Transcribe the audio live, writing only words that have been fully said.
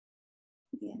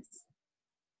Yes.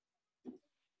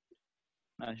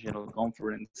 National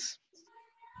conference.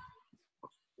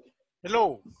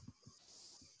 Hello.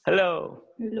 Hello.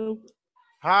 Hello.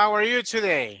 How are you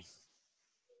today?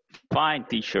 Fine,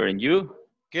 teacher. And you?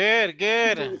 Good,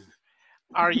 good. Good.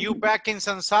 Are you back in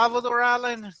San Salvador,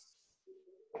 Alan?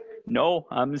 No,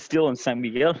 I'm still in San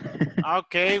Miguel.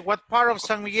 Okay, what part of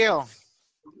San Miguel?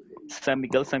 San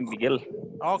Miguel, San Miguel.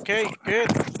 Okay, good,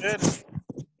 good.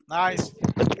 Nice.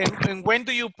 And when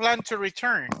do you plan to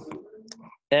return?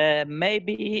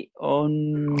 Maybe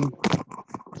on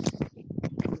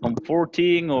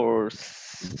 14 or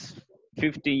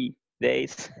 50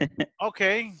 days.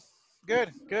 Okay,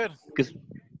 good, good.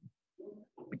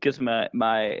 because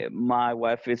my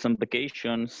wife is on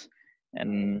vacations,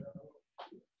 and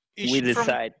Is we she from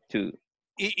decide to.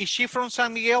 is she from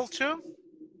San Miguel too?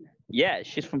 Yeah,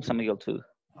 she's from San Miguel too.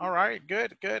 All right,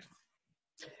 good, good.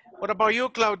 What about you,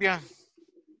 Claudia?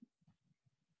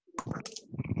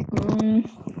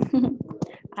 Mm,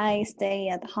 I stay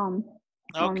at home.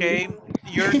 Okay, only.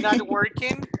 you're not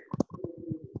working?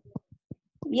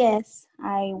 Yes,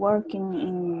 I working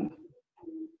in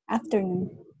afternoon.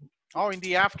 Oh, in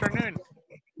the afternoon.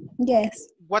 Yes,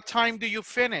 What time do you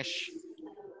finish?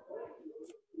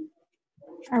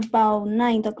 about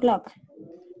 9 o'clock.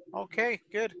 Okay,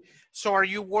 good. So are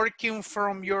you working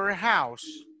from your house?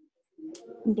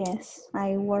 Yes,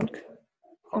 I work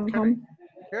from Okay, home.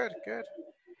 good, good.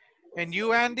 And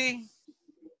you, Andy?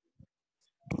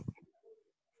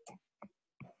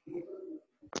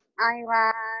 I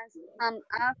was on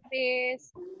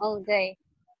office all day.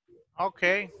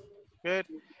 Okay, good.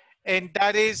 And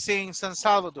that is in San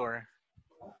Salvador.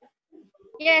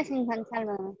 Yes, in San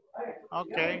Salvador.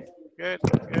 Okay, good,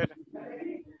 good.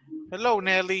 Hello,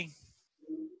 Nelly.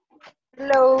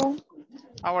 Hello,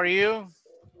 How are you?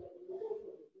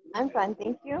 I'm fine,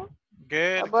 thank you. How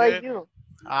Good, about good. you?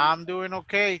 I'm doing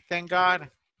okay, thank God.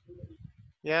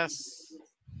 Yes.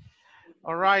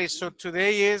 All right, so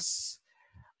today is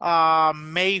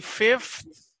May 5th.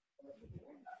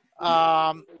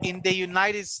 In the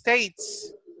United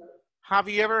States, have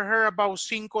you ever heard about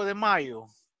Cinco de Mayo?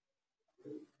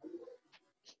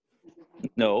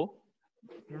 No,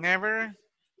 Never?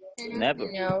 never.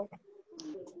 No.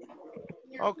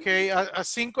 Okay, a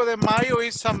Cinco de Mayo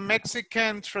is a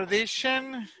Mexican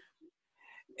tradition,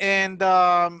 and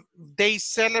they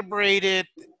celebrate it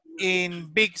in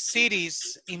big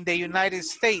cities in the United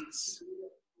States.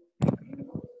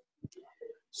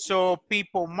 So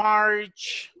people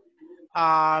march,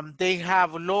 they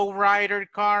have lowrider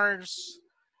cars.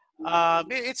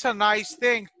 It's a nice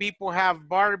thing. People have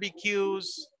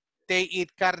barbecues, they eat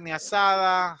carne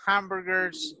asada,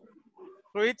 hamburgers.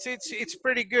 So it's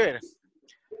pretty good.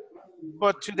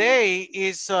 But today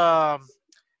is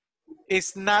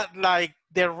it's not like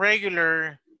the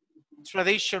regular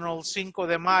traditional Cinco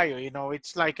de Mayo. You know,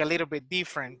 it's like a little bit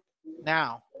different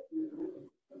now.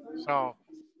 So,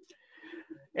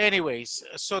 anyways,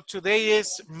 so today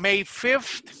is May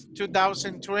 5th,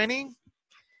 2020.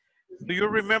 Do you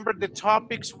remember the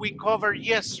topics we covered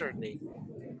yesterday?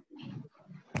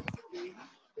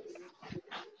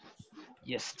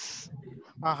 Yes,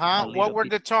 a What little were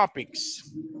bit. the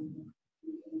topics?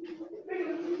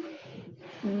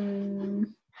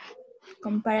 Mm,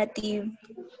 comparative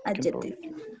adjective.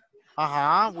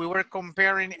 We were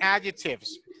comparing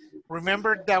adjectives.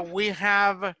 Remember that we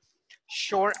have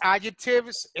short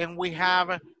adjectives and we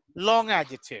have long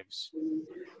adjectives.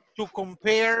 To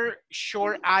compare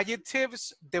short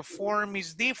adjectives, the form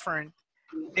is different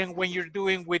than when you're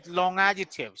doing with long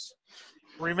adjectives.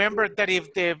 Remember that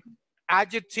if the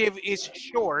adjective is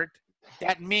short,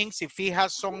 that means if it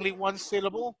has only one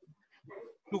syllable,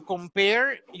 to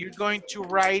compare, you're going to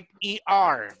write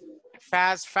ER,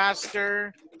 fast,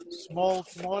 faster, small,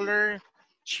 smaller,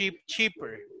 cheap,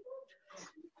 cheaper.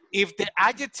 If the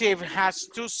adjective has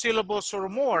two syllables or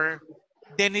more,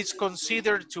 then it's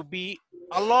considered to be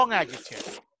a long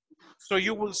adjective. So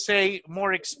you will say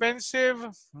more expensive,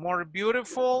 more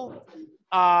beautiful,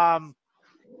 um,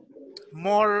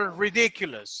 more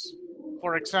ridiculous,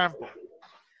 for example.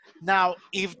 Now,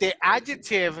 if the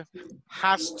adjective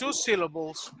has two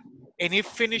syllables and it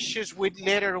finishes with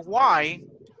letter Y,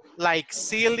 like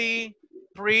silly,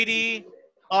 pretty,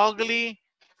 ugly,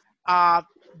 uh,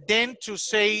 then to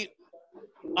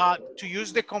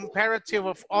use the comparative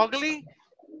of ugly,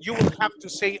 you will have to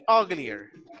say uglier.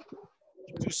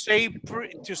 To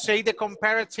say the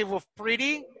comparative of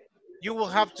pretty, you will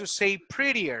have to say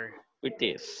prettier It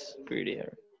is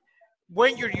prettier.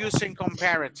 when you're using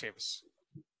comparatives.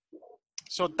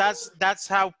 So that's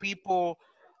how people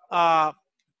uh,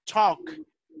 talk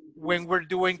when we're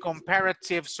doing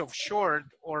comparatives of short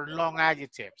or long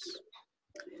adjectives.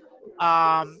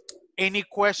 Any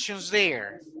questions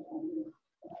there?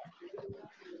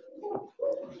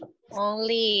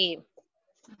 Only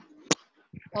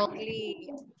ER.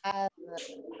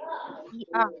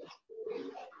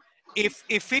 If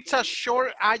it's a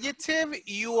short adjective,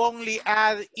 you only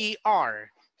add ER.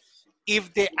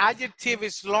 If the adjective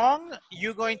is long,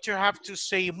 you're going to have to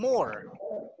say more.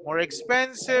 More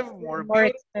expensive, more More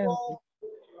expensive. beautiful,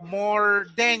 more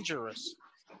dangerous.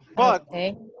 But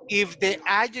Okay. if the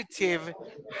adjective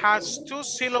has 2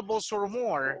 syllables or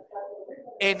more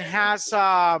and has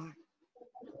and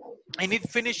it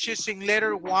finishes in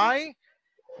letter Y,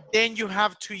 then you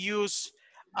have to use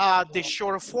the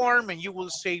short form, and you will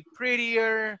say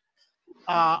prettier,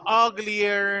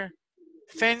 uglier,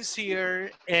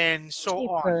 fancier, and so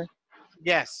on. Cheaper.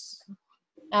 Yes,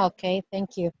 Okay,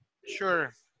 thank you.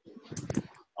 sure.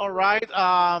 All right.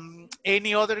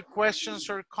 Any other questions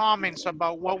or comments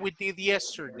about what we did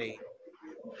yesterday?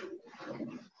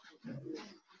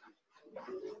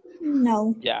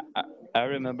 No. Yeah, I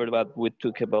remember what we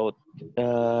talked about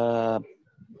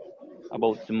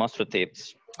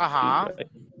demonstratives. Uh-huh. Right?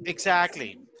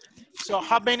 Exactly. So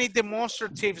how many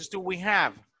demonstratives do we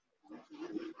have?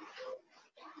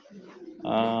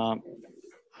 I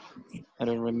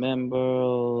don't remember.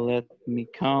 Let me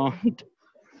count.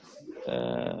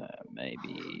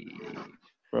 Maybe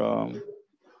from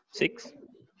 6.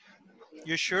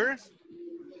 You sure?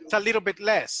 It's a little bit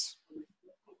less.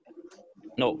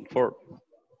 No, 4.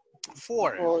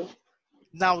 4. Four.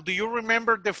 Now, do you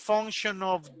remember the function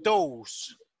of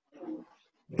those?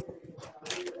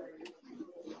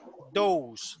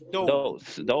 Those.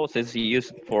 Those is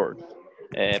used for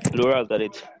plural that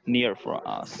it's near from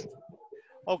us.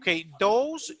 Okay,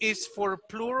 those is for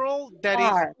plural that is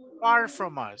Far. far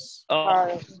from us.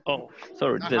 Sorry,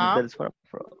 that is for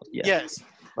yes. Yes.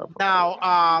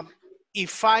 Now,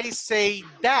 if I say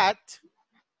that,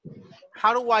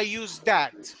 how do I use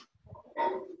that?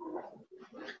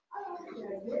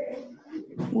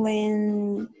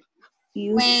 When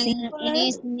you When singular, it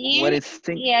is near, When it's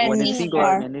yes, when it's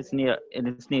singular. singular and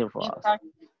it's near for us.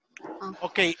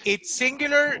 Okay, it's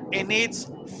singular and it's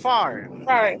far.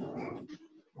 Far.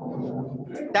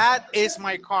 That is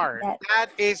my car. That. That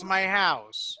is my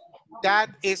house. That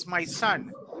is my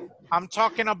son. I'm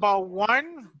talking about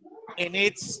one, and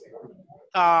it's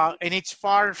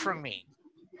far from me.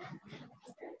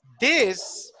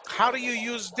 This, how do you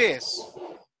use this?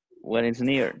 When it's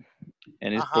near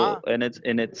and it's plural and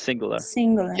it's singular.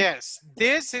 Singular. Yes,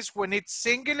 this is when it's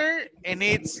singular and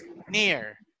it's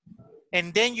near.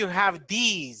 And then you have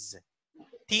these,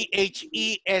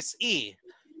 T-H-E-S-E.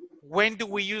 When do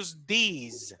we use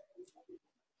these?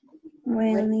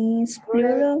 When it's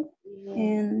plural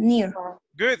and near.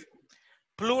 Good.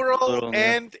 Plural near.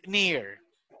 and near.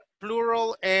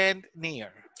 Plural and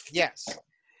near. Yes.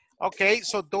 Okay,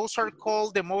 so those are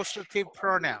called demonstrative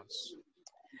pronouns.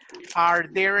 Are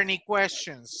there any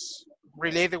questions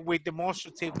related with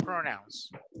demonstrative pronouns?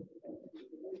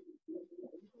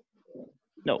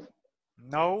 No.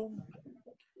 No?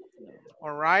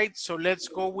 All right, so let's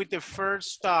go with the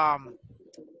first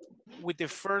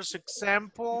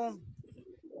example.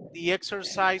 The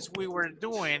exercise we were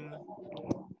doing.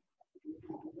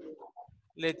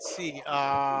 Let's see.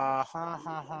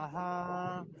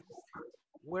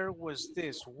 Where was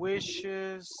this?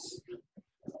 Wishes.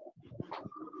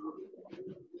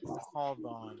 Hold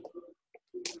on.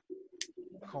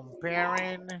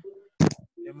 Comparing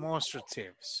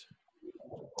demonstratives.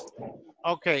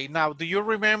 Okay, now do you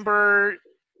remember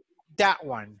that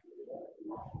one?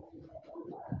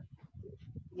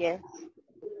 Yes.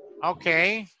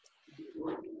 Okay.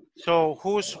 So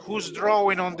who's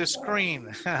drawing on the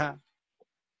screen?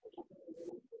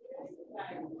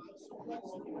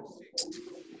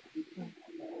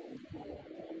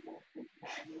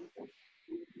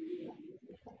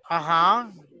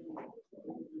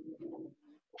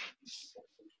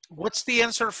 What's the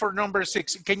answer for number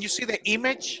 6? Can you see the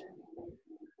image?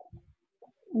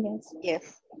 Yes.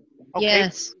 Yes. Okay.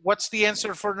 Yes. What's the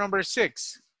answer for number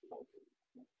 6?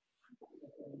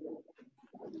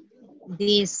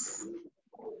 These.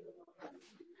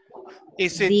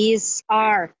 Is it? These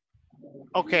are.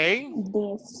 Okay.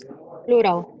 This.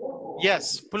 Plural.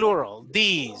 Yes, plural.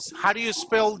 These. How do you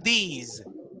spell these?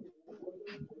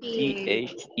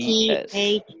 T-H-E-S.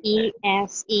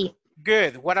 T-H-E-S-E.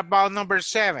 Good. What about number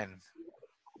 7?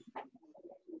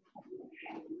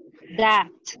 That.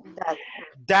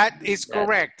 That is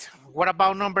correct. What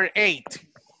about number 8?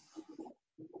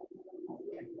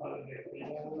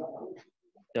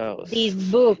 Those. This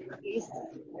book.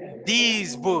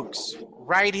 These books,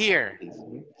 right here.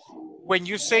 When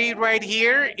you say right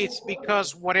here, it's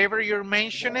because whatever you're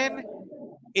mentioning,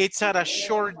 it's at a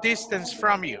short distance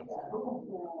from you.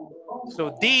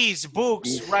 So these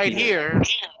books right here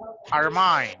are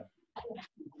mine.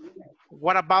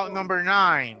 What about number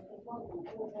 9?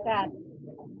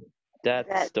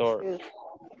 That store.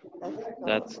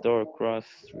 That store across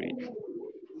the street.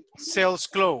 Sells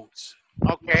clothes.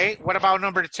 Okay, what about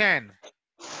number 10?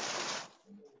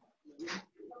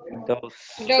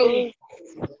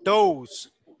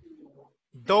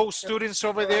 Those students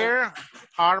over there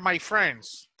are my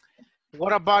friends.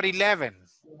 What about 11?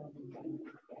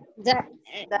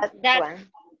 That one.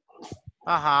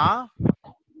 Uh-huh.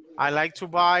 I like to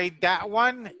buy that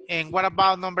one. And what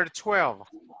about number 12?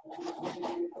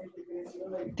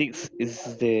 This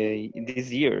is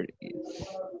this year.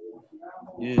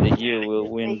 This is the year we'll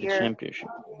win the championship.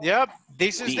 Yep,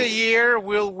 this is the year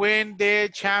we'll win the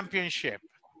championship.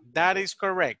 That is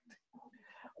correct.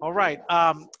 All right.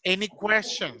 Any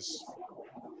questions?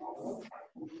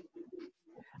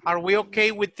 Are we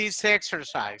okay with this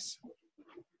exercise?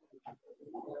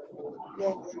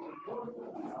 Yes.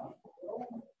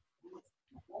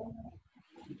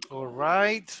 All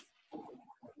right.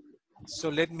 So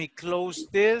let me close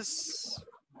this.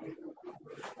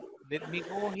 Let me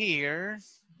go here.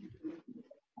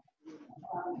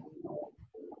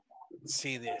 Let's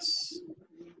see this.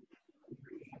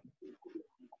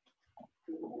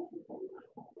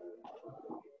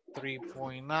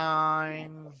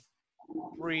 $3.9,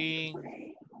 free.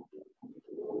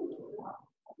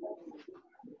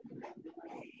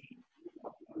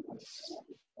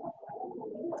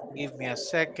 Give me a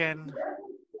second.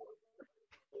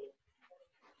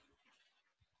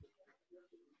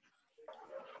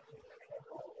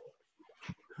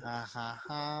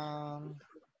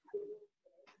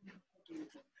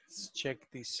 Let's check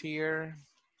this here.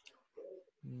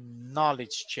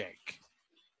 Knowledge check.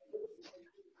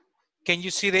 Can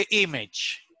you see the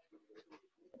image?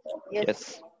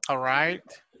 Yes. All right.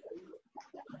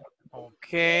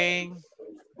 Okay.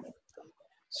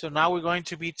 So now we're going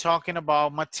to be talking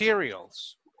about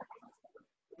materials.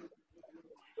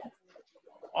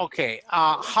 Okay.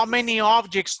 How many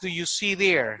objects do you see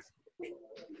there?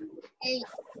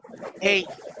 8.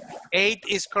 8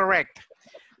 is correct.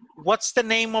 What's the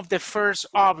name of the first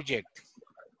object?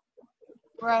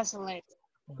 Bracelet.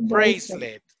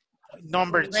 Bracelet.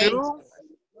 Number 2?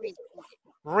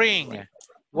 Ring.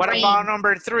 What about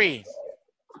number 3?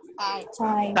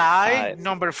 Tie.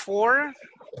 Number 4?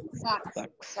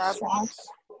 Socks.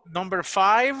 Number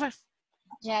 5?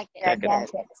 Jacket.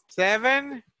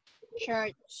 7?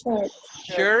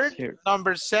 Shirt.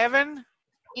 Number 7?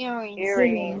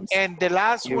 Earrings. And the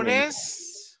last one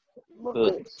is?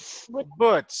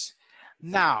 Boots.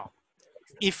 Now,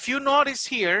 if you notice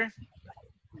here,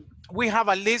 we have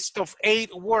a list of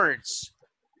 8 words.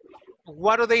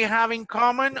 What do they have in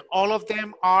common? All of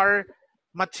them are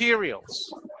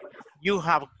materials. You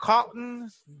have cotton,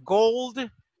 gold,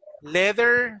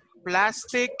 leather,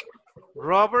 plastic,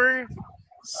 rubber,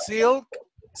 silk,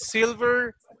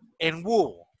 silver, and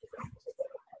wool.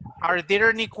 Are there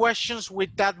any questions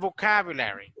with that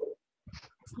vocabulary?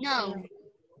 No.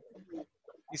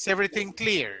 Is everything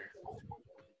clear?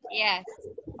 Yes.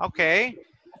 Okay.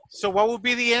 So what would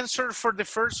be the answer for the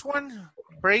first one?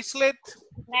 Bracelet?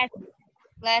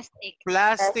 Plastic.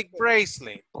 Plastic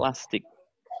bracelet. Plastic.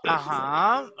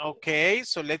 Uh-huh. Okay,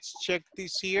 so let's check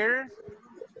this here.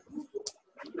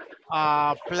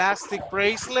 Plastic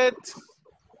bracelet.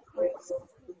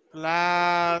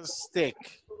 Plastic.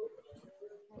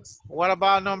 What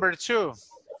about number 2?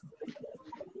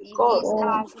 Gold.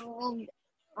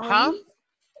 Huh?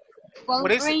 Gold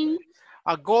What is ring. it?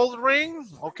 A gold ring?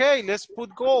 Okay, let's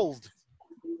put gold.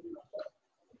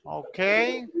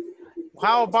 Okay.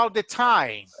 How about the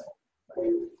tie?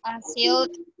 A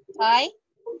silk tie.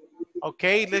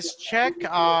 Okay, let's check.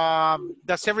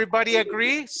 Does everybody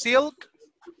agree? Silk?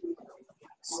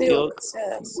 Silk.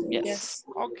 Yes.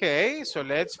 Okay, so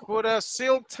let's put a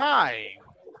silk tie.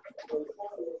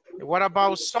 What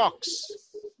about socks?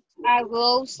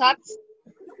 Wool socks.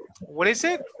 What is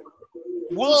it?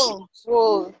 Wool.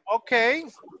 Wool. Okay,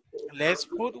 let's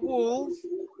put wool.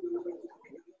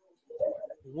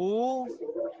 Wool.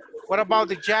 What about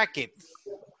the jacket?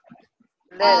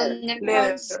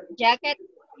 Leather. Jacket.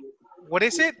 What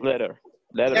is it? Leather.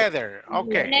 Leather.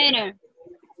 Okay.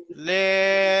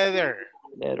 Leather.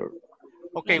 Leather.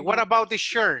 Okay, what about the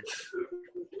shirt?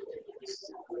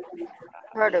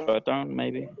 Cotton,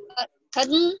 maybe.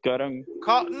 Cotton. Cotton.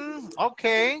 Cotton.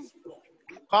 Okay.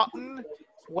 Cotton.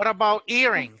 What about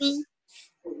earrings?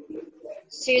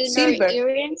 Silver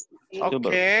earrings.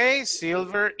 Okay,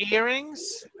 silver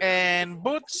earrings and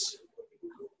boots.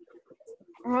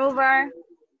 Rubber.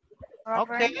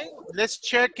 Okay, let's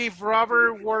check if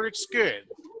rubber works good.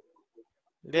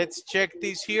 Let's check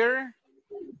this here.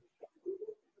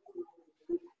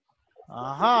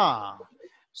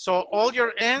 So all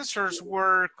your answers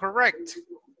were correct.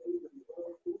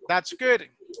 That's good.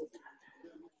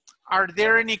 Are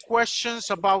there any questions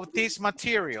about these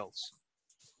materials?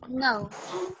 No.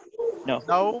 No.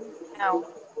 No? No.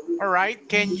 All right.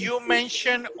 Can you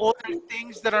mention other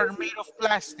things that are made of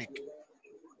plastic?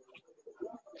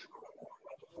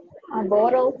 A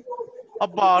bottle. A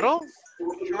bottle?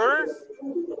 Sure.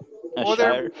 A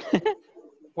Other, shark.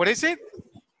 what is it?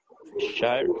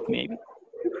 Shark, maybe.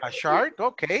 A shark?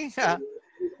 Okay.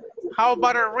 How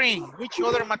about a ring? Which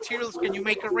other materials can you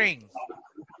make a ring?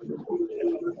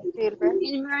 Silver.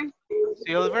 Silver.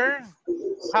 Silver?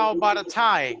 How about a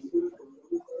tie?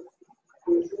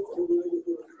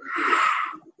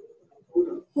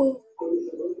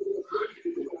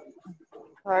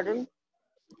 Pardon.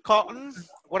 Cotton?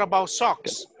 What about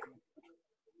socks?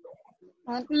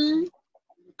 Cotton.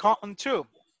 Cotton too.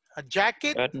 A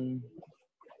jacket? Cotton.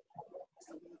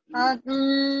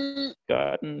 Cotton.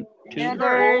 Cotton. Too.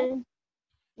 Leather.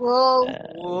 Wool.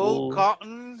 Wool, Wool.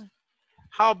 cotton.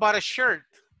 How about a shirt?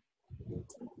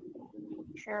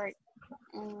 Shirt.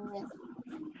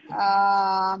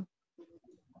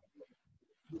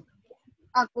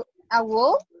 A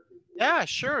wool. Yeah,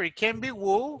 sure. It can be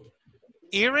wool.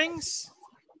 Earrings?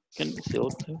 Can be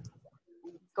silk too.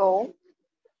 Gold.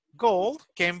 Gold.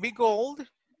 Can be gold.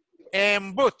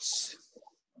 And boots?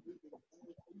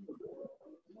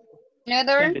 Can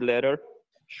Leather. be leather.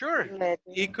 Sure. Leather.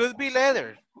 It could be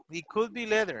leather. It could be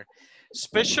leather.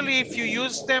 Especially if you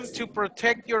use them to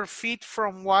protect your feet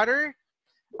from water,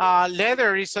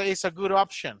 leather is a good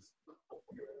option.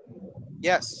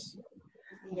 Yes.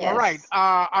 Yes. All right.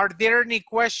 Are there any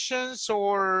questions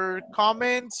or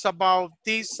comments about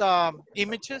these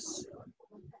images?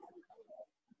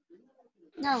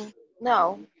 No.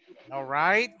 No. All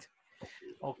right.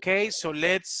 Okay, so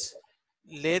let's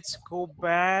go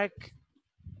back.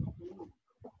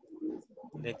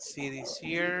 Let's see this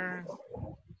here.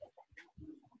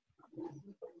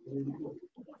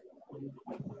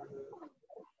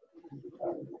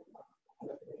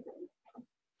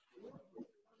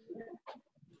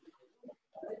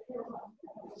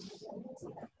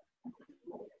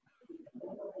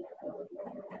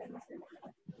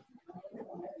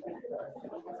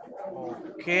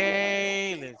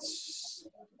 Okay, let's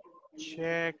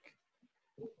check.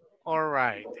 All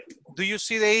right. Do you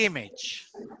see the image?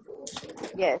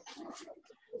 Yes.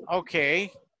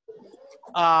 Okay.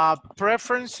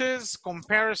 Preferences,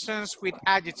 comparisons with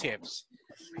adjectives.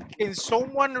 Can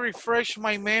someone refresh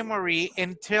my memory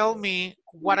and tell me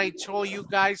what I told you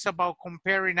guys about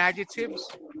comparing adjectives?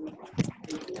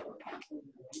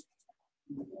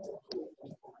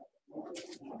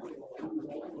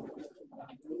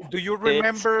 Do you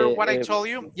remember what I told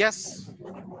you? Yes.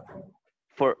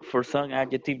 For some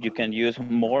adjective you can use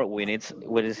more when it's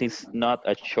not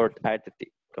a short adjective.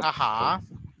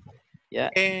 Yeah.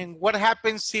 And what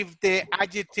happens if the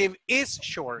adjective is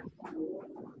short?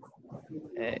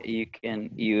 You can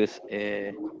use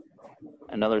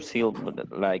another seal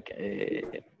like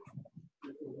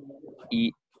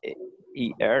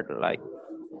er, like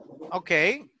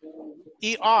Okay.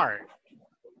 ER.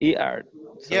 er.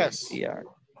 So Yes. er.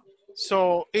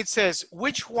 So it says,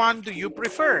 which one do you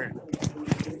prefer?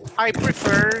 I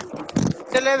prefer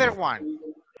the leather one.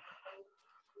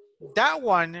 That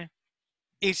one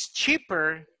is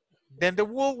cheaper than the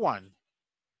wool one.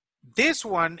 This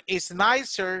one is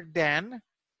nicer than,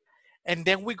 and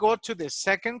then we go to the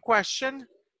second question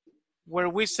where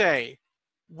we say,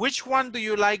 which one do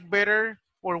you like better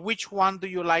or which one do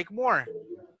you like more?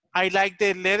 I like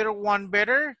the leather one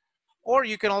better, or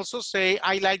you can also say,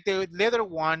 I like the leather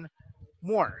one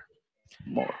more.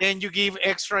 More. Then you give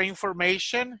extra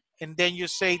information, and then you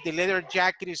say the leather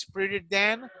jacket is prettier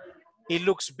than, it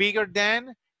looks bigger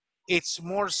than, it's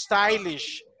more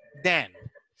stylish than.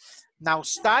 Now,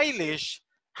 stylish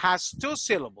has 2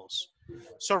 syllables.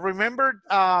 So remember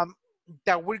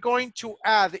that we're going to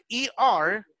add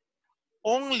ER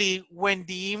only when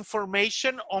the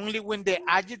information, only when the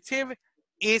adjective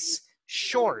is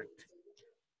short.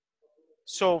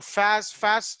 So fast,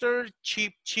 faster,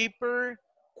 cheap, cheaper,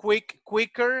 quick,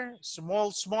 quicker,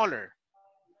 small, smaller.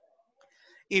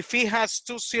 If it has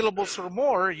 2 syllables or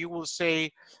more, you will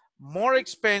say more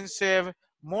expensive,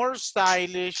 more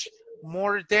stylish,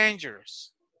 more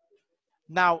dangerous.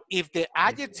 Now, if the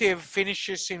adjective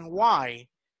finishes in Y,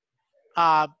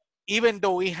 even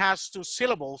though it has 2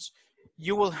 syllables,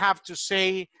 you will have to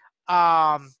say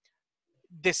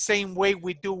the same way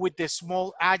we do with the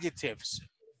small adjectives.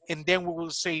 And then we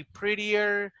will say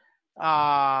prettier,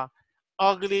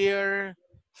 uglier,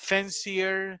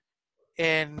 fancier,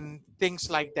 and things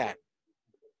like that.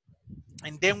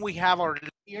 And then we have our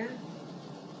here.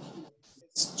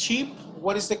 It's cheap.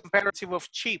 What is the comparative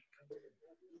of cheap?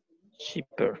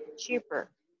 Cheaper. Cheaper.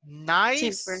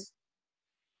 Nice. Cheaper.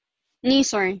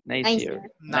 Nicer. Nicer. Nicer.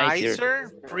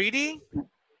 Nicer. Pretty.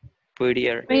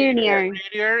 Prettier. Prettier.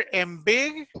 Prettier. And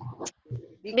big.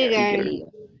 Bigger.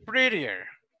 Prettier.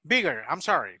 Bigger. I'm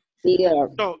sorry. Bigger.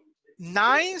 So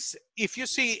nice. If you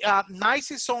see,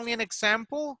 nice is only an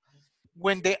example.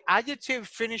 When the adjective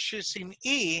finishes in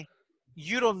E,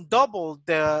 you don't double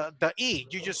the E.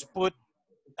 You just put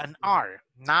an R.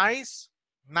 Nice,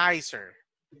 nicer.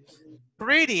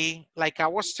 Pretty, like I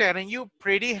was telling you,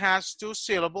 pretty has 2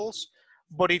 syllables,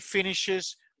 but it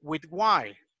finishes with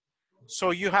Y.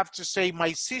 So you have to say,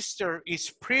 my sister is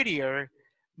prettier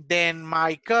than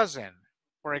my cousin,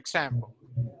 for example.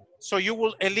 So you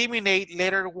will eliminate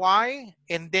letter Y,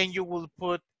 and then you will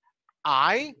put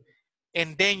I,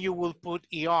 and then you will put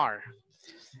ER.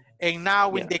 And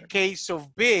now in the case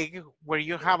of big, where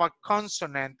you have a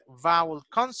consonant, vowel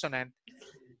consonant,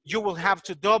 you will have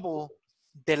to double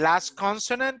the last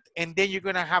consonant, and then you're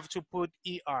gonna have to put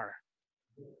ER.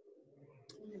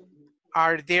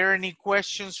 Are there any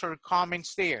questions or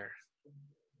comments there?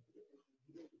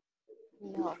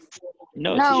 No.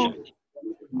 No, No. teacher.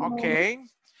 Okay,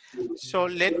 so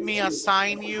let me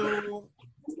assign you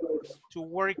to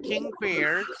working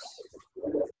pairs.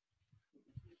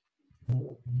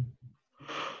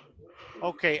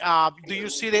 Okay, do you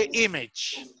see the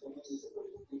image?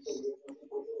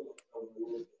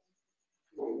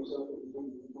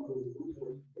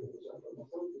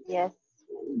 Yes.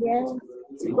 Yes.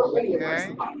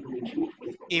 Okay.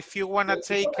 If you want to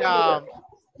take a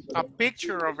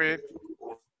picture of it,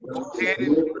 go ahead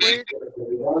and do it.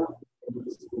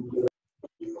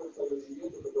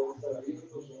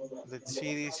 Let's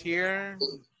see this here.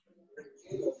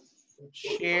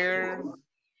 Share.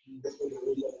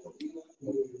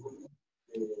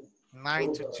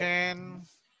 9 to 10.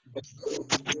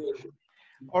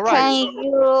 All right. Can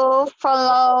you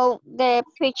follow the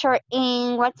picture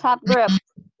in WhatsApp group,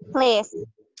 please?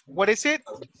 What is it?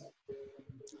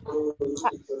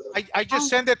 I just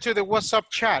sent it to the WhatsApp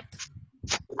chat.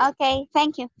 Okay,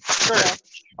 thank you. Sure.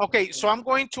 Okay, so I'm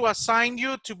going to assign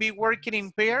you to be working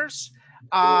in pairs.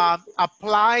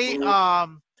 Apply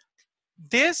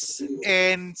this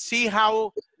and see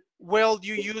how well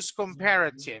you use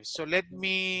comparatives. So let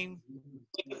me,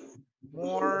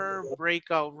 more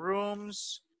breakout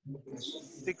rooms,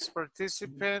 6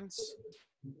 participants,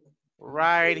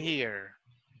 right here.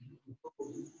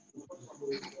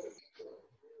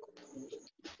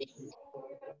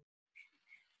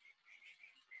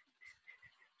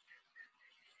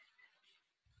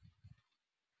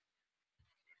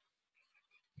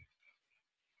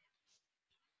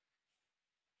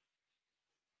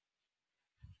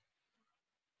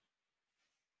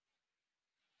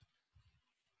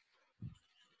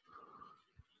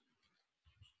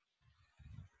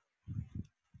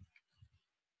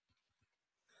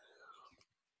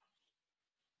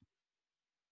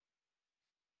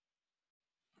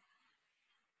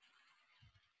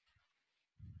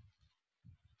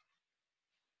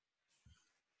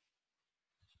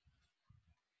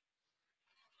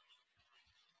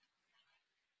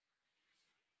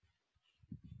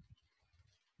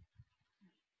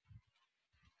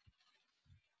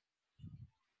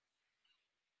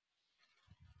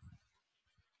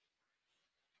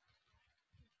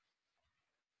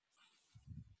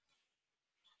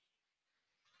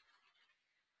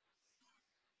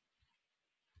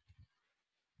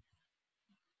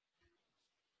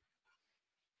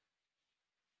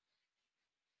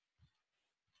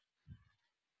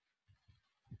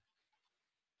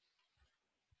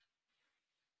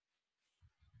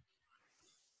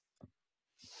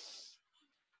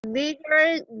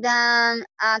 Bigger than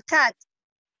a cat.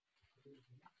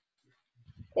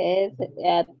 Es,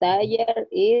 a tiger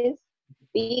is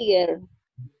bigger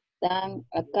than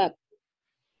a cat.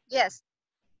 Yes.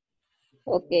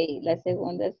 Ok, la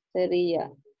segunda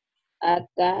sería a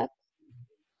cat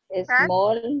Cat.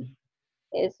 small,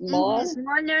 small,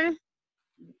 Smaller.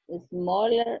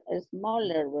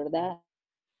 smaller, ¿verdad?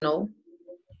 No.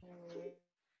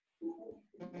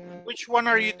 Which one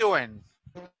are you doing?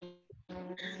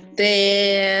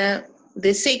 The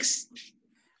 6.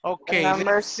 Okay,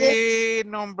 Number let's see,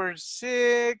 number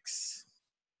 6.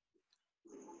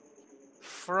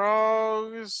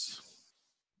 Frogs.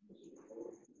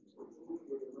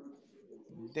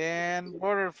 Then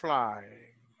butterfly.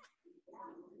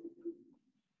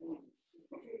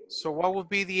 So what would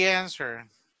be the answer?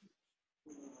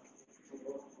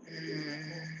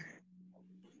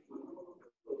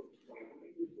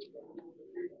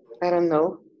 I don't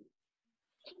know.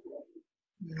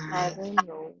 I don't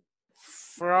know.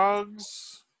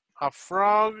 Frogs. A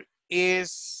frog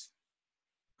is.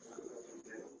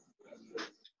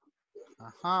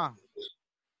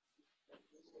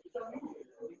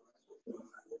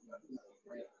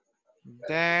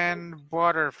 Then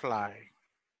butterfly.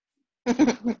 I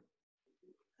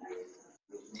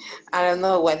don't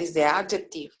know what is the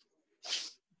adjective.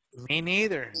 Me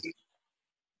neither.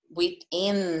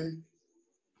 Within.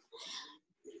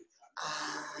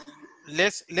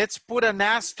 Let's put an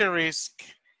asterisk,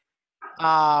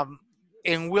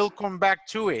 and we'll come back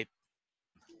to it.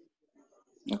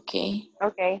 Okay.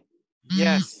 Okay.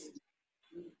 Yes.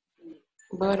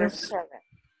 Number Butterfly. 7.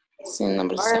 Sí,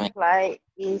 number 7. Butterfly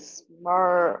is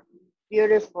more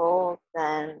beautiful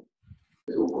than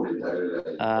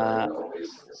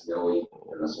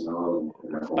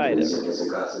Spider.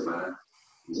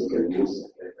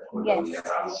 yes.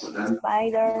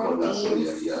 Spider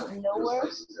is lower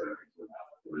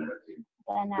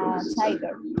than a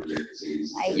tiger.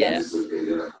 Yes.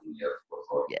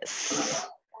 Yes.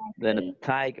 Then a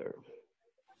tiger.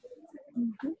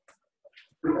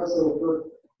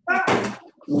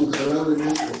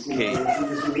 Okay.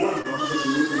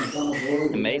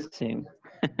 Amazing.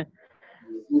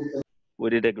 We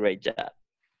did a great job.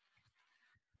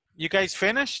 You guys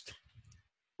finished?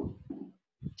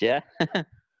 Yeah.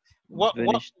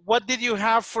 What did you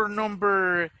have for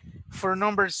number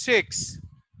 6?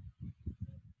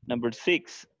 Number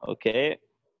 6. Okay.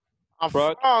 A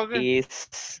Frog frog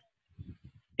is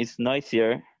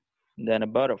noisier than a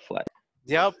butterfly.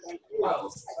 Yep.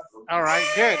 All right,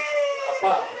 good.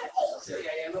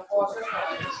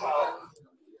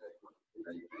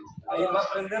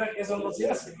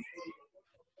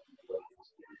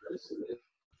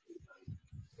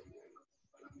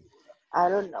 I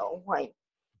don't know why.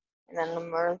 And then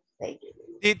number 6.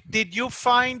 Did you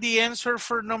find the answer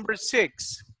for number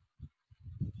 6?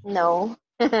 No.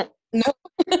 No.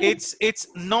 It's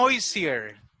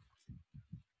noisier.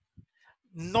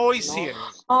 Noisier.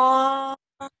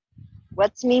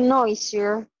 What's mean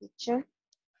noisier, teacher?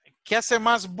 ¿Qué hace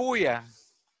más bulla?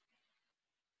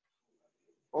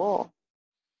 Oh.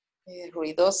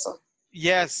 Ruidoso.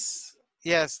 Yes,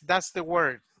 that's the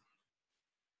word.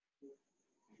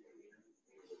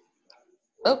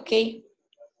 Okay.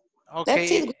 Okay.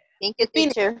 That's it. Thank you,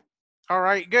 teacher. All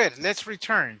right, good. Let's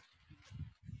return.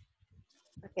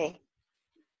 Okay.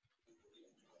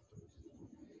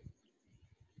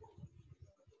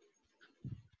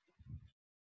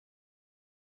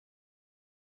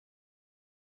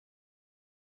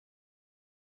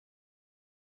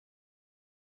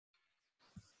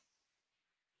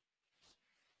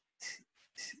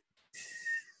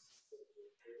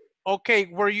 Okay,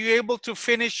 were you able to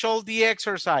finish all the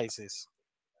exercises?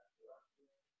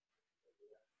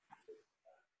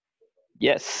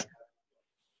 Yes.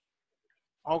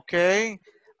 Okay.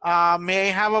 May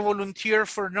I have a volunteer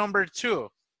for number 2?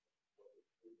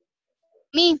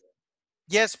 Me.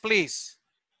 Yes, please.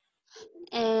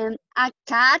 A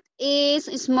cat is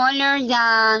smaller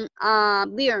than a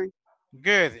bear.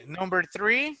 Good. Number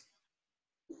 3?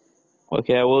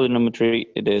 Okay, I will do number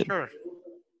 3. It is. Sure.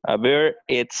 A bear,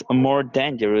 it's more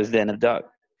dangerous than a dog.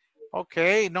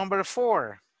 Okay, number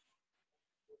 4.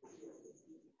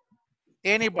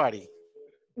 Anybody?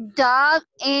 Dog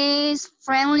is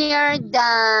friendlier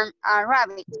than a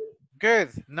rabbit. Good.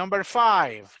 Number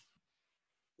 5.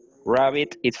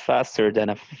 Rabbit is faster than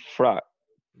a frog.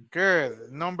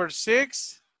 Good. Number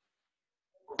 6.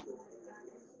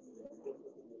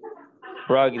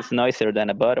 Frog is noisier than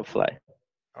a butterfly.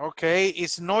 Okay,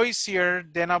 it's noisier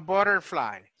than a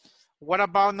butterfly. What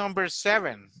about number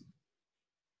 7?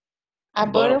 A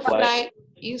butterfly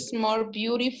is more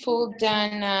beautiful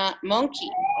than a monkey.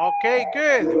 Okay,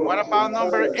 good. What about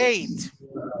number 8?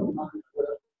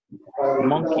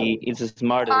 Monkey is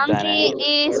smarter than a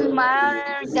Monkey is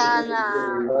smarter than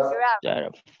a giraffe.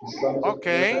 giraffe.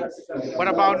 Okay. What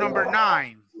about number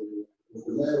 9?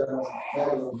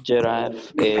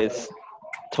 Giraffe is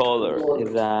taller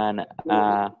than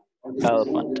an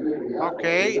elephant.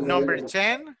 Okay, number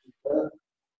 10.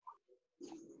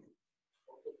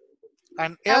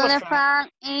 An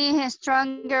Elephant is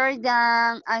stronger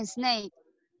than a snake.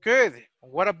 Good.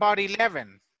 What about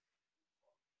 11?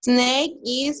 Snake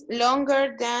is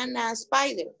longer than a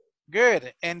spider.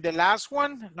 Good. And the last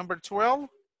one, number 12?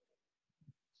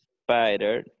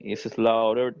 Spider is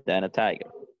slower than a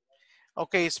tiger.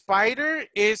 Okay, spider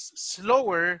is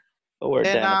slower Lower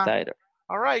than than a a... tiger.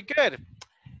 All right, good.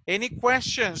 Any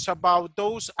questions about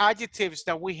those adjectives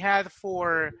that we had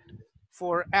for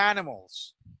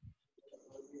animals?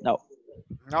 No.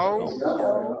 No?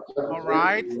 No. All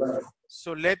right.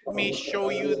 So let me show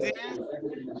you this.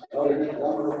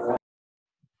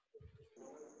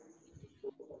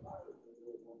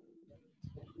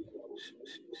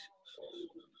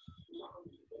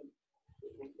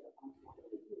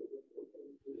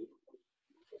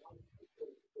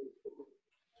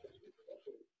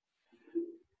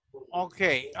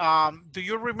 Okay, do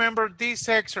you remember this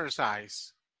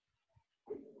exercise?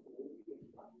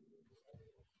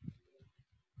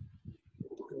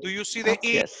 Do you see the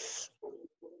E? Yes.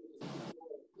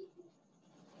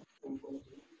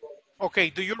 Okay,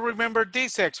 do you remember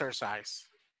this exercise?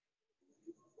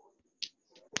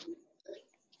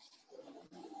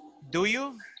 Do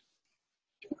you?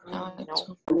 No.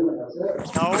 No?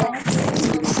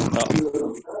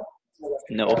 No.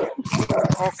 No.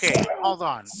 Okay, hold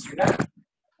on.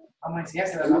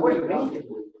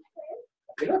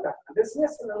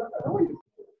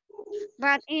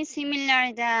 But it's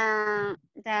similar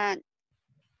the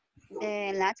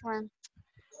last one.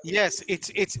 Yes,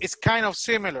 it's kind of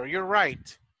similar. You're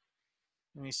right.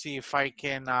 Let me see if I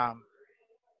can.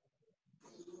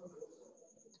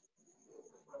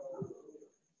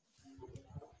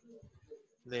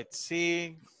 Let's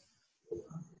see.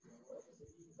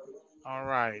 All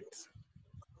right.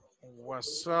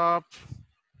 What's up?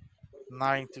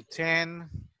 9 to 10.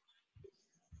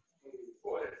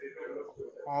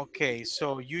 Okay,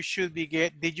 so you should be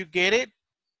did you get it?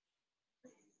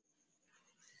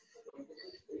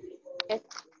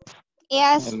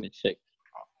 Yes. Let me check.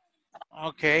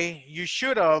 Okay, you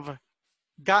should have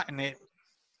gotten it.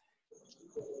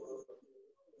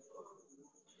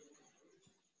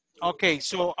 Okay,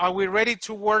 so are we ready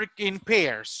to work in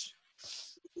pairs?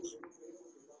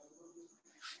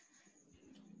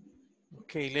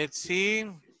 Okay, let's see.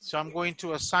 So I'm going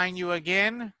to assign you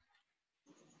again.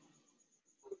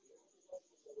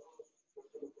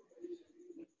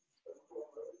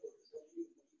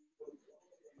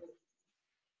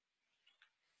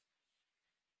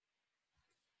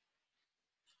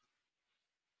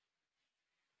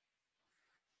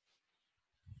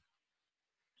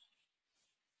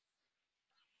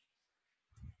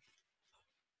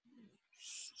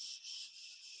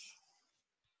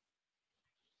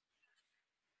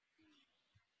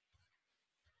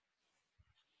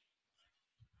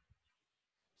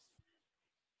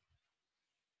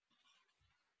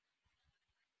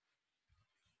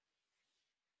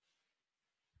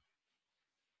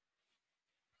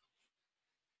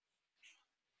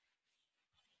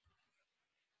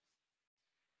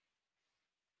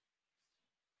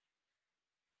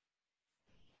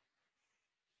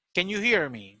 Can you hear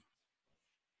me?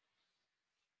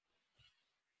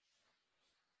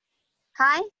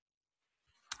 Hi.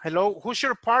 Hello, who's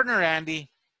your partner, Andy?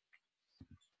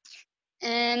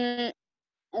 And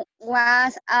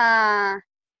was I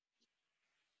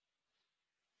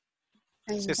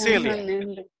don't Cecilia.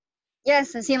 remember.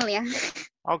 Yes, Cecilia.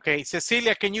 Okay,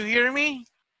 Cecilia, can you hear me?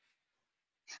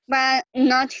 But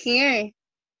not here.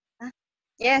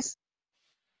 Yes.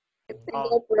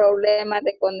 Tengo problemas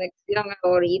de conexión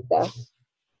ahorita.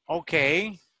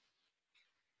 Okay.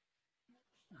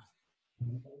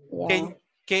 Yeah.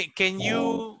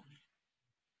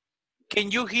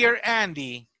 Can you hear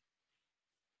Andy?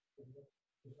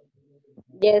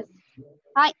 Yes.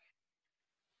 Hi.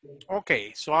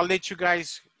 Okay, so I'll let you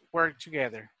guys work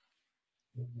together.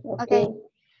 Okay.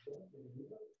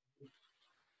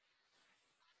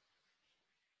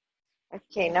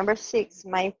 Okay, number 6.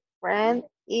 My friend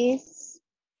is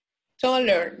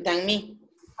Taller than me.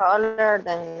 taller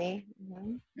than me.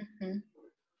 Mhm.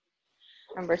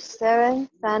 Number 7.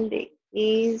 Sandy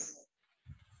is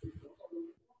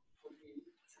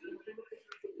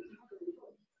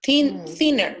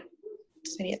Thinner.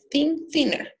 Sería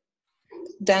thinner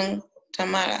than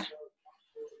Tamara.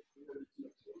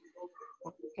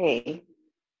 okay.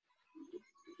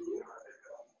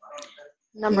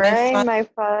 Number 8. My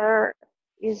father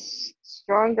is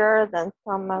stronger than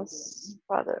Thomas'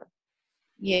 father.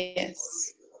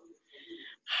 Yes.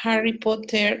 Harry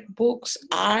Potter books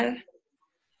are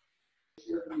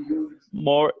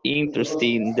more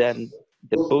interesting than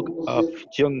the book of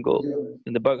jungle.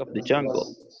 In the book of the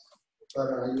jungle.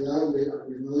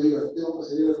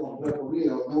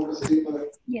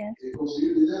 Yes.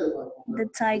 The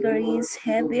tiger is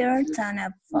heavier than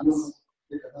a fox.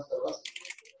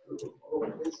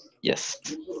 Yes.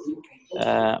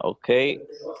 Okay.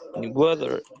 The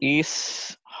weather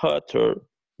is hotter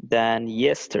than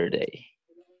yesterday.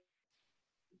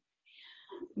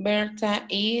 Berta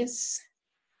is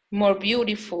more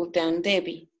beautiful than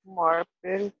Debbie. More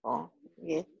beautiful.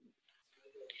 Yes.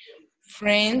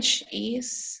 French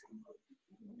is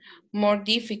more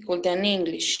difficult than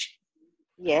English.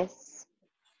 Yes.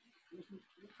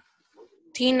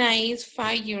 Tina is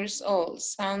 5 years old.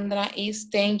 Sandra is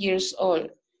 10 years old.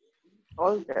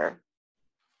 Older.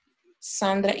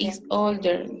 Sandra is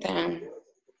older than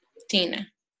Tina.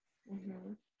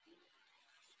 Mm-hmm.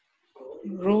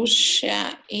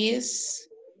 Russia is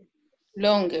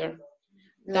longer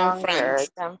than Longer France.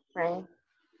 than French.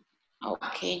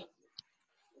 Okay.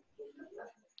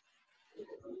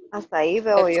 Hasta ahí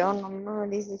veo That's, yo, número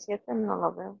 17 no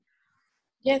lo veo.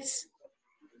 yes,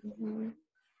 Mm-hmm.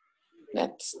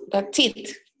 that's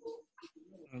it.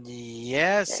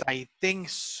 Yes, Okay. I think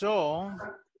so.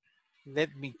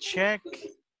 Let me check.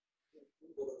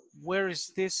 Where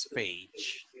is this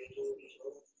page?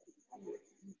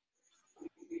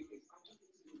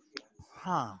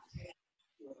 Huh.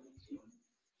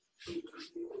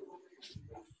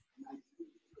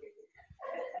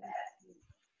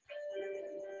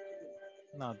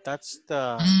 No, that's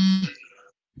the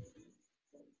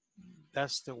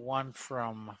one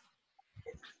from,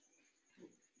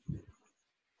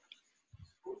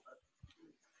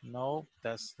 no,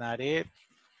 that's not it.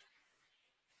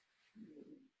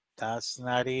 That's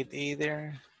not it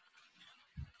either.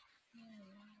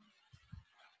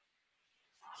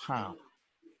 Huh.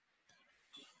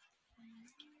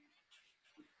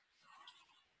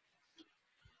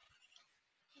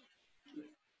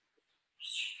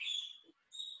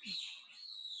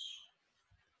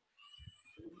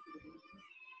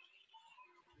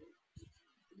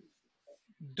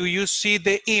 Do you see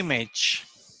the image?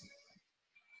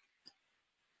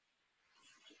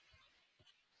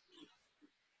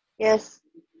 Yes.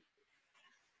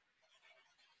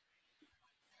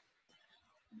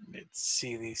 Let's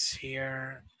see this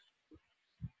here.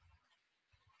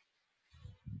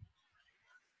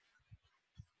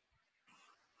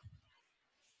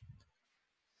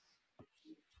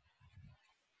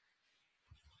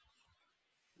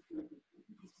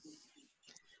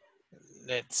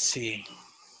 Let's see.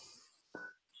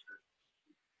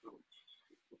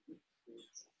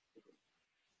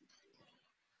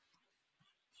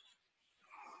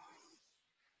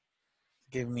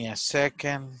 Give me a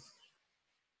second.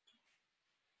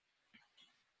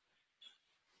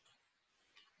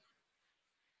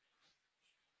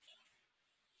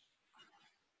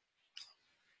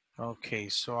 Okay,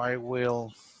 so I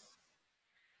will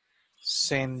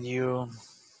send you.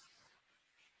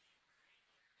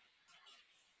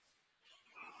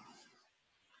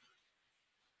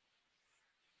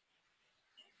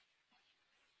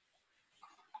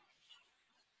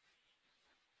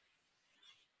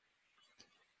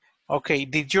 Okay,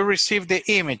 did you receive the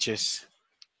images?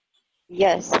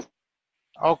 Yes.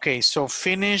 Okay, so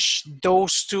finish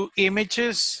those two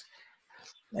images,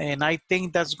 and I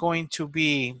think that's going to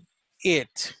be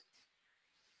it.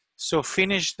 So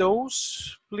finish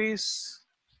those, please.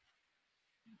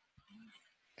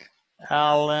 Okay.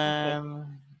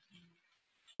 Alan.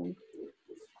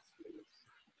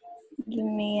 Give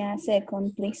me a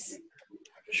second, please.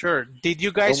 Sure. Did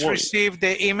you Don't guys worry. receive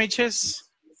the images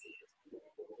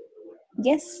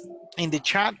Yes, in the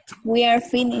chat? we are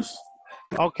finished.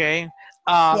 Okay.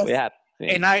 Yes. We have.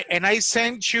 And I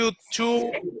sent you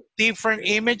two different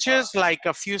images like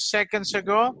a few seconds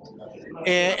ago,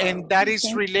 and that is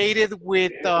Okay. related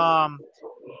with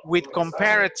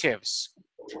comparatives.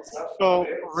 So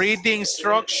read the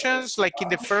instructions. Like in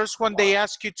the first one, they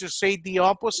ask you to say the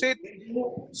opposite.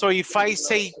 So if I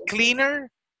say cleaner,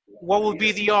 what will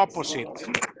be the opposite?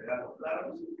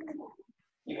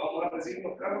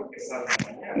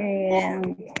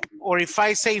 Or if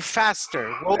I say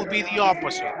faster, what will be the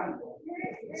opposite?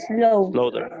 Slow.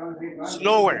 Slower.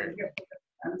 Slower.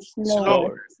 Slower.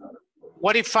 Slower.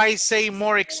 What if I say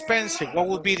more expensive? What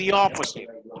will be the opposite?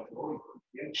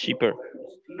 Cheaper.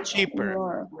 Cheaper.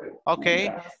 More.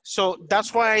 Okay, so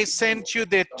that's why I sent you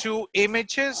the two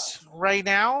images right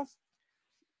now.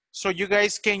 So you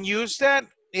guys can use that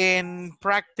and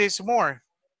practice more.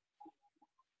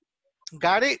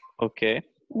 Got it? Okay.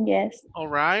 Yes. All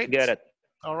right. Get it.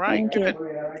 All right, Thank good. you.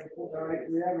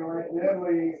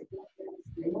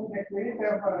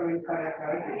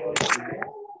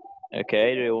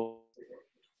 Okay.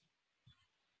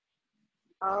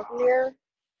 Uglier.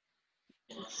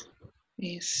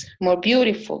 Yes, more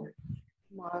beautiful.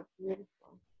 More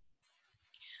beautiful.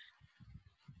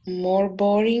 More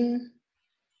boring.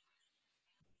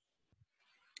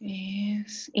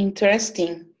 Yes,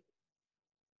 interesting.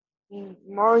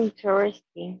 More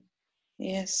interesting.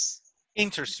 Yes.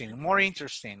 Interesting, more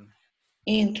interesting.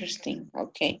 Interesting.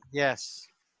 Okay. Yes.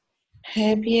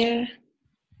 Heavier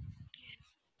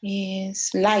is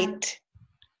light.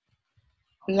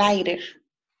 Lighter.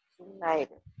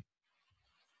 Lighter.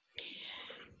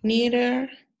 Nearer.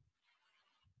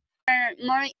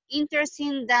 More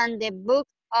interesting than the book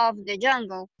of the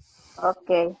jungle.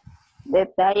 Okay. The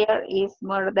tiger is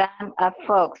more than a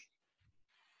fox.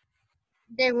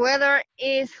 The weather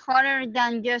is hotter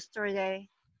than yesterday.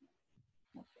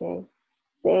 Okay.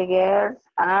 The girls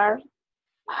are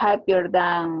happier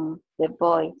than the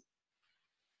boys.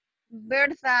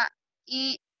 Bertha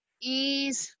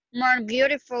is more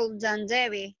beautiful than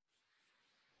Debbie.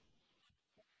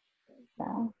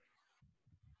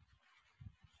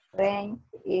 French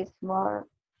is more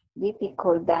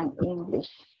difficult than English.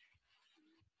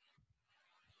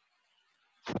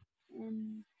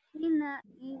 Tina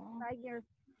is 5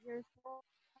 years old.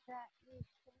 Sandra is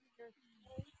 10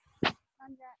 years old.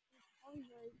 Sandra is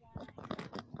older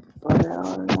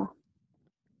Hola,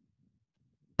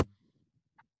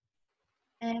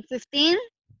 than 15.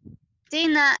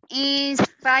 Tina is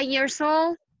 5 years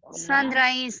old. Sandra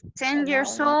is 10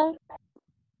 years old.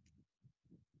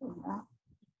 hola.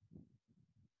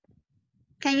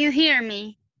 Can you hear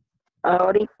me?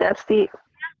 Ahorita sí.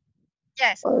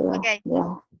 Yes. Hola, Okay.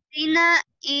 yeah. Tina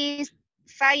is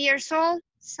 5 years old.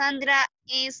 Sandra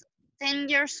is 10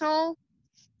 years old.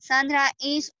 Sandra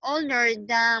is older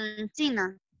than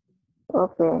Tina.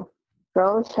 Okay.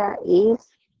 Rosa is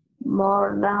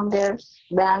more numbers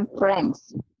than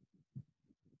friends.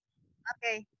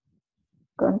 Okay.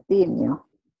 Continue.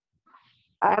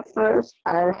 Apples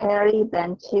are hairy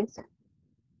than chips.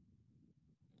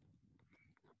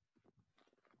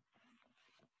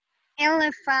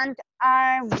 Elephants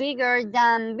are bigger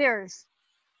than bears.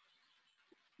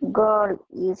 Gold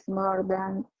is more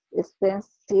than expensive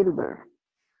silver.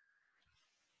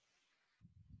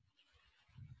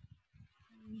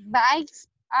 Bikes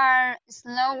are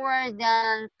slower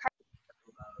than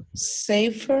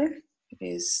Safer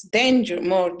is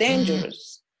more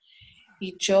dangerous.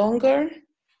 Y younger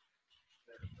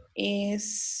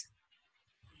is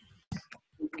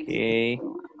Okay.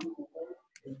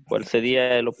 ¿Cuál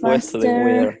sería el opuesto de Faster.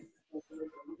 wither?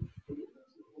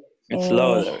 It's Eh,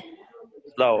 slower.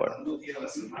 Slower.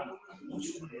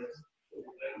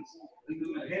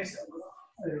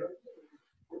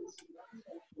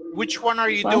 Which one are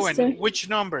you Faster. doing? Which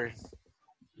number?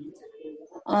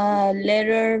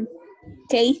 Letter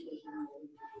K.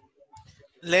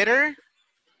 Letter?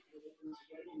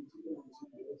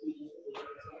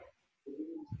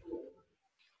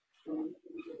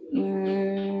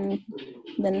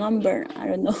 The number, I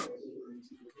don't know.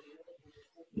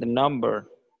 The number.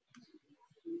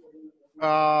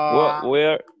 Uh,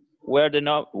 Where the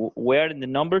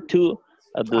number 2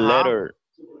 at the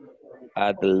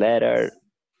letter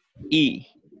E.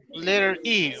 letter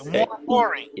E, more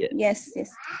boring. Yeah. Yes, yes.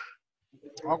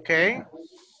 Okay.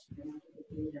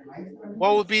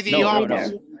 What would be the No.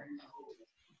 opposite?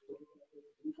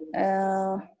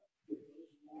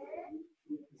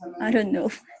 I don't know.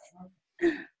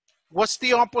 What's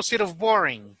the opposite of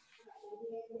boring?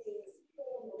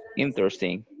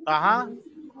 Interesting. Uh-huh.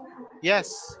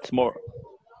 Yes. It's more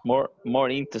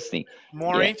interesting.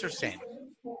 More Yeah. interesting.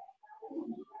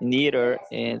 Neither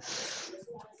is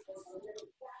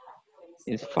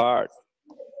far.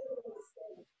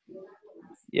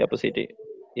 The opposite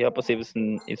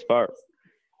is far.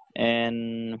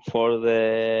 And for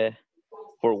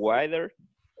wider.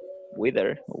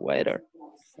 Wider.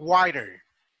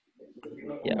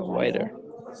 Yeah, wider.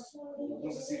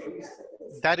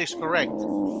 That is correct.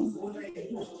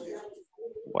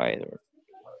 Wider.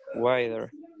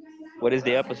 What is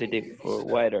the opposite for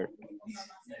wider?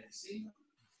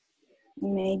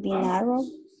 Maybe narrow.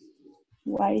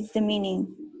 What is the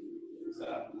meaning?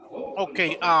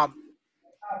 Okay.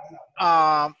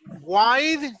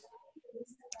 Wide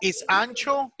is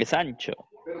ancho. Es ancho.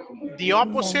 The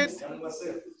opposite.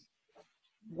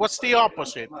 What's the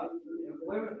opposite?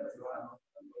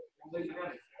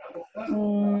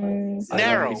 I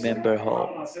Narrow. don't remember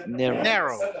how.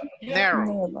 Narrow.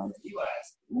 Narrow.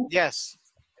 Yes.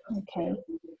 Okay.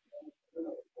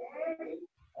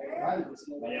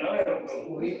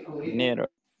 Narrow.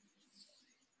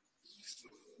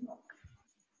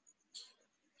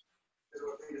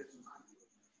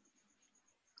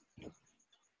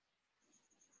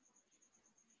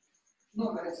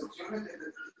 No, las instrucciones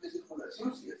de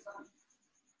circulación sí están.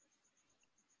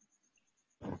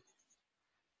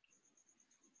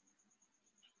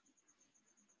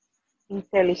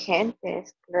 Inteligente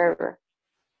es clever.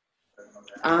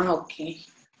 Ah, okay.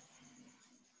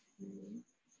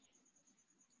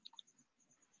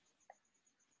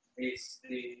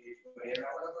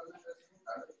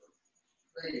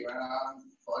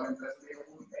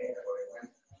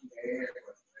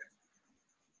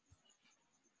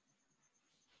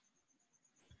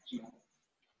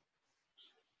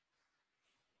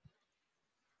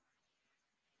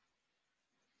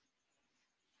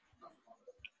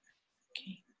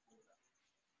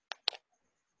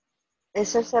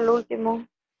 Ese es el último.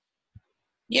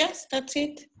 Yes, that's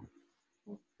it.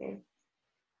 Okay.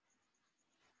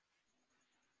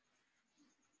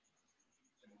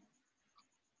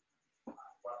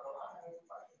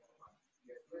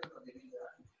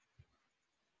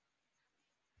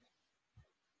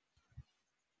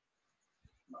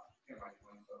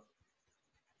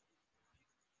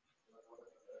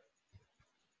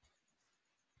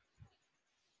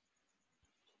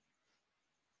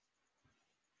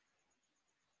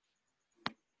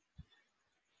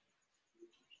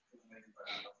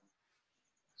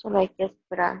 Solo hay que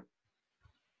esperar.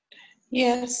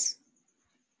 Yes.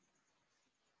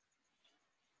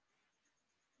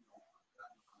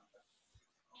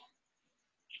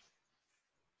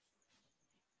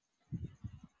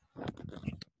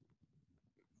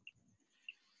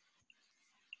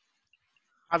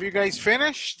 Have you guys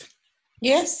finished?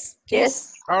 Yes.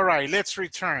 Yes. All right, let's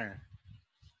return.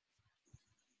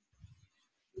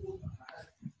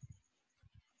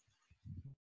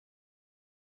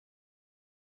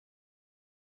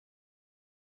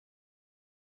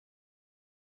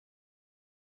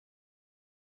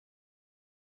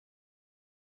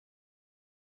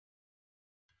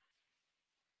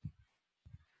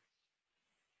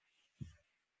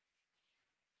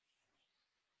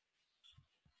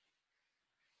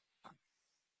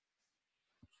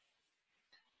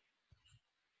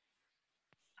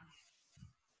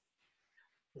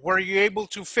 Were you able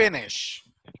to finish?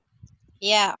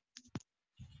 Yeah.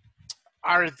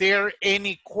 Are there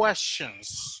any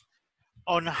questions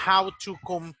on how to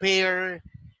compare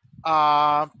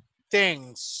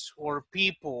things or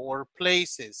people or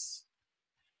places?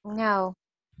 No.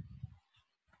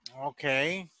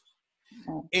 Okay.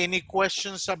 No. Any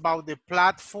questions about the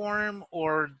platform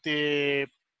or the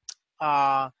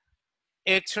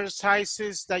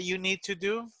exercises that you need to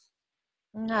do?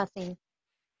 Nothing.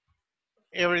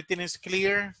 Everything is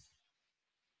clear?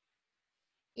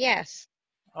 Yes.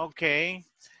 Okay.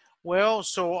 Well,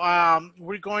 so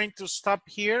we're going to stop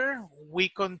here. We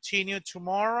continue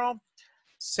tomorrow.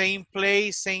 Same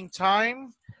place, same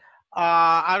time.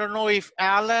 I don't know if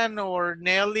Alan or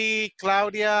Nelly,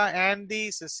 Claudia,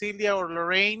 Andy, Cecilia, or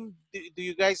Lorraine, do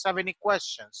you guys have any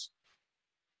questions?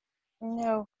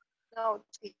 No. No,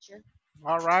 teacher.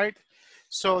 All right.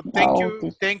 So No,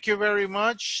 thank you very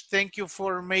much. Thank you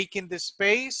for making the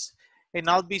space. And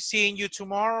I'll be seeing you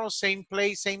tomorrow, same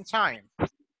place, same time.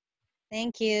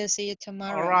 Thank you. See you All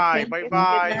tomorrow. right. Thank you. See you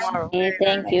Bye-bye. See tomorrow. you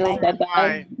thank later. you. Bye-bye. Bye-bye.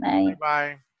 Bye. Bye.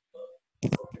 Bye-bye.